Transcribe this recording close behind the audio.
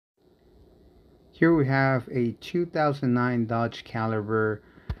Here we have a 2009 Dodge Caliber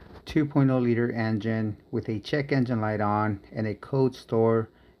 2.0 liter engine with a check engine light on and a code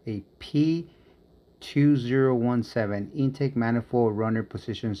store, a P2017 intake manifold runner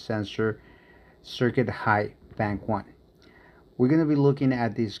position sensor circuit high bank 1. We're going to be looking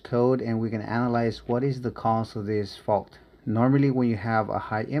at this code and we're going to analyze what is the cause of this fault. Normally when you have a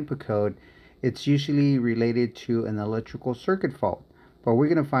high input code, it's usually related to an electrical circuit fault. But we're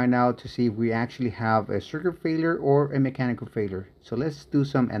going to find out to see if we actually have a circuit failure or a mechanical failure. So let's do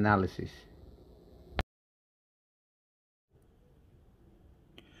some analysis.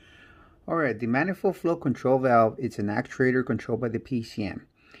 Alright, the manifold flow control valve is an actuator controlled by the PCM.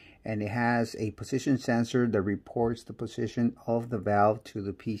 And it has a position sensor that reports the position of the valve to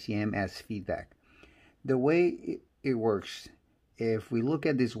the PCM as feedback. The way it works, if we look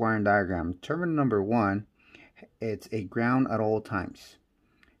at this wiring diagram, terminal number 1, it's a ground at all times.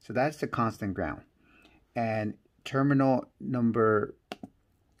 So that's the constant ground. And terminal number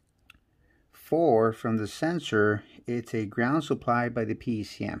 4 from the sensor, it's a ground supplied by the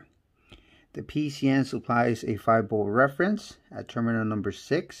PCM. The PCM supplies a 5-volt reference at terminal number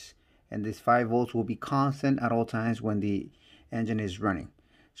 6, and this 5 volts will be constant at all times when the engine is running.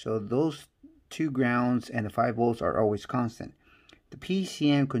 So those two grounds and the 5 volts are always constant. The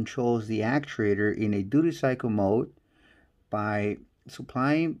PCM controls the actuator in a duty cycle mode by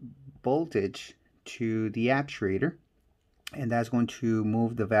supplying voltage to the actuator, and that's going to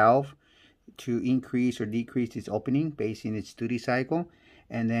move the valve to increase or decrease its opening based on its duty cycle.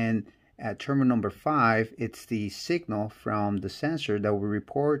 And then at terminal number 5, it's the signal from the sensor that will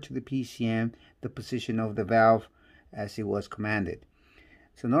report to the PCM the position of the valve as it was commanded.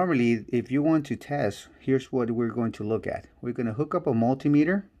 So normally, if you want to test, here's what we're going to look at. We're going to hook up a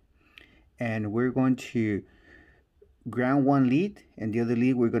multimeter, and we're going to ground one lead, and the other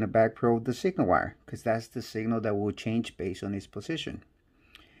lead we're going to back probe the signal wire, because that's the signal that will change based on its position.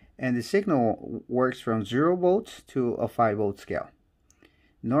 And the signal works from 0 volts to a 5 volt scale.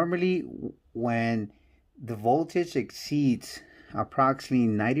 Normally, when the voltage exceeds approximately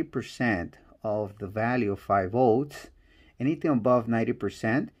 90% of the value of 5 volts, anything above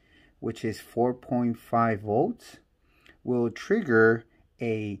 90%, which is 4.5 volts, will trigger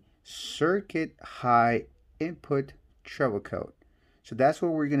a circuit high input trouble code. So that's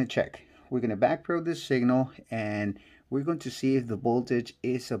what we're going to check. We're going to back probe this signal, and we're going to see if the voltage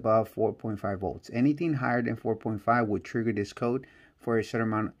is above 4.5 volts. Anything higher than 4.5 would trigger this code for a certain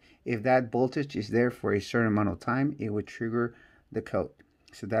amount. If that voltage is there for a certain amount of time, it would trigger the code.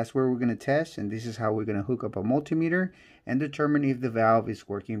 So that's where we're going to test, and this is how we're going to hook up a multimeter and determine if the valve is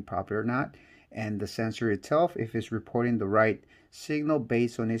working properly or not, and the sensor itself if it's reporting the right signal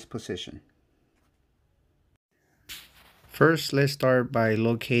based on its position. First, let's start by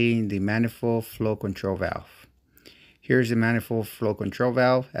locating the manifold flow control valve. Here's the manifold flow control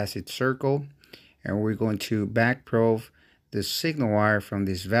valve as it's circled, and we're going to back probe the signal wire from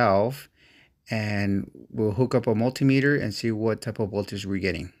this valve, and we'll hook up a multimeter and see what type of voltage we're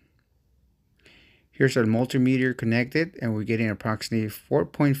getting. Here's our multimeter connected, and we're getting approximately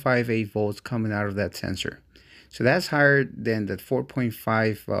 4.58 volts coming out of that sensor. So that's higher than the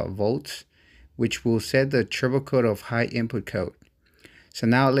 4.5 volts, which will set the trouble code of high input code. So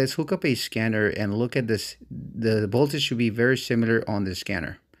now let's hook up a scanner and look at this. The voltage should be very similar on the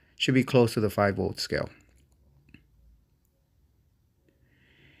scanner. Should be close to the 5 volt scale.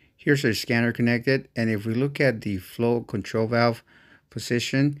 Here's our scanner connected, and if we look at the flow control valve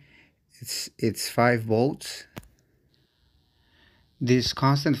position, it's 5 volts. This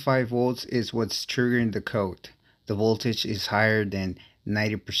constant 5 volts is what's triggering the code. The voltage is higher than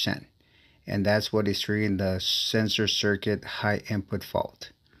 90%, and that's what is triggering the sensor circuit high input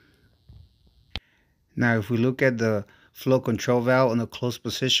fault. Now if we look at the flow control valve on the closed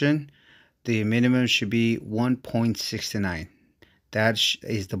position, the minimum should be 1.69. That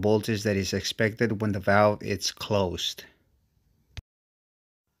is the voltage that is expected when the valve is closed.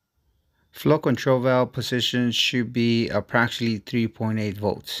 Flow control valve position should be approximately 3.8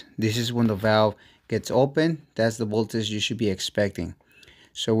 volts. This is when the valve gets open. That's the voltage you should be expecting.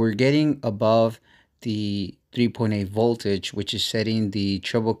 So we're getting above the 3.8 voltage, which is setting the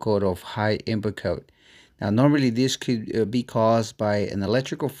trouble code of high input code. Now normally this could be caused by an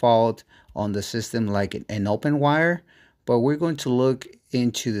electrical fault on the system, like an open wire. But we're going to look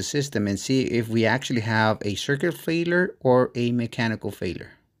into the system and see if we actually have a circuit failure or a mechanical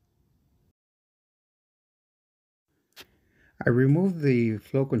failure. I removed the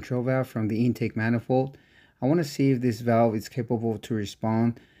flow control valve from the intake manifold. I want to see if this valve is capable to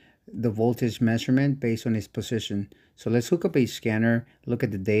respond the voltage measurement based on its position. So let's hook up a scanner, look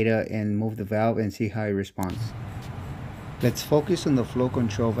at the data, and move the valve and see how it responds. Let's focus on the flow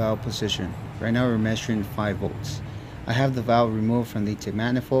control valve position. Right now we're measuring 5 volts. I have the valve removed from the intake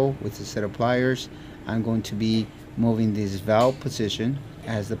manifold with a set of pliers. I'm going to be moving this valve position.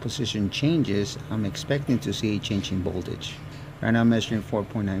 As the position changes, I'm expecting to see a change in voltage. Right now I'm measuring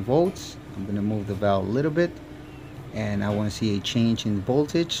 4.9 volts. I'm going to move the valve a little bit, and I want to see a change in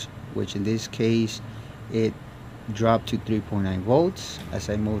voltage, which in this case it dropped to 3.9 volts. As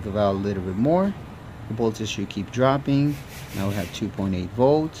I move the valve a little bit more, the voltage should keep dropping. Now we have 2.8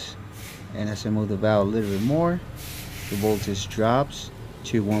 volts, and as I move the valve a little bit more, the voltage drops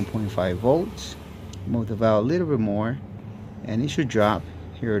to 1.5 volts. Move the valve a little bit more, and it should drop.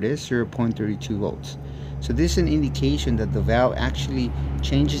 Here it is, 0.32 volts. So this is an indication that the valve actually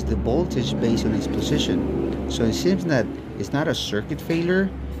changes the voltage based on its position. So it seems that it's not a circuit failure.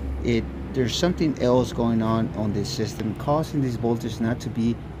 There's something else going on this system, causing this voltage not to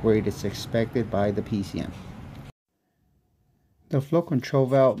be where it is expected by the PCM. The flow control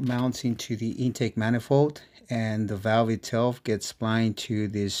valve mounts into the intake manifold, and the valve itself gets splined to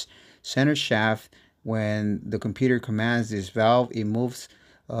this center shaft. When the computer commands this valve, it moves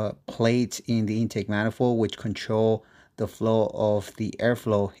plates in the intake manifold which control the flow of the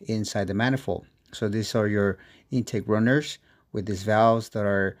airflow inside the manifold. So these are your intake runners with these valves that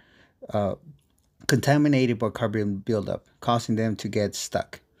are contaminated by carbon buildup, causing them to get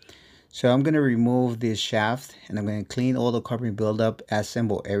stuck. So I'm going to remove this shaft, and I'm going to clean all the carbon buildup,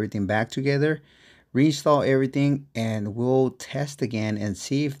 assemble everything back together, reinstall everything, and we'll test again and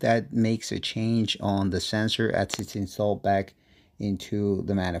see if that makes a change on the sensor as it's installed back into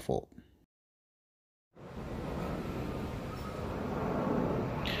the manifold.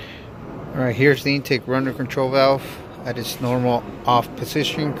 Alright, here's the intake runner control valve at its normal off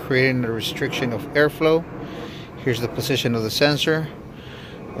position, creating a restriction of airflow. Here's the position of the sensor.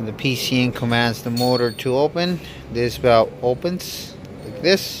 When the PCM commands the motor to open, this valve opens like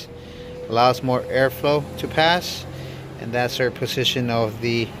this, allows more airflow to pass, and that's our position of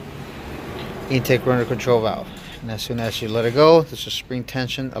the intake runner control valve. And as soon as you let it go, there's a spring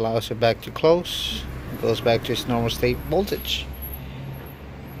tension, allows it back to close. It goes back to its normal state voltage.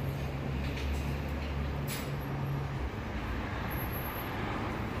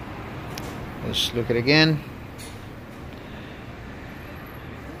 Let's look at it again.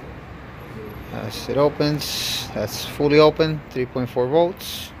 As it opens, that's fully open, 3.4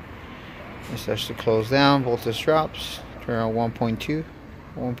 volts. It starts to close down, voltage drops, turn on 1.2,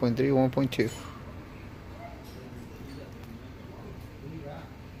 1.3, 1.2.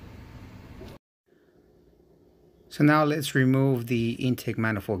 So now let's remove the intake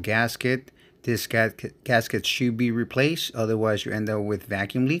manifold gasket. This gasket should be replaced, otherwise you end up with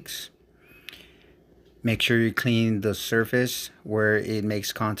vacuum leaks. Make sure you clean the surface where it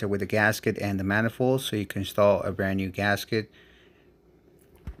makes contact with the gasket and the manifold so you can install a brand new gasket.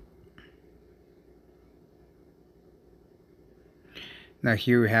 Now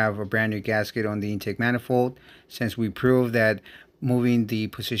here we have a brand new gasket on the intake manifold. Since we proved that moving the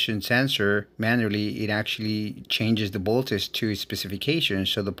position sensor manually, it actually changes the voltage to its specification.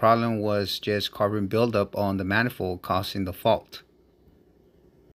 So the problem was just carbon buildup on the manifold causing the fault.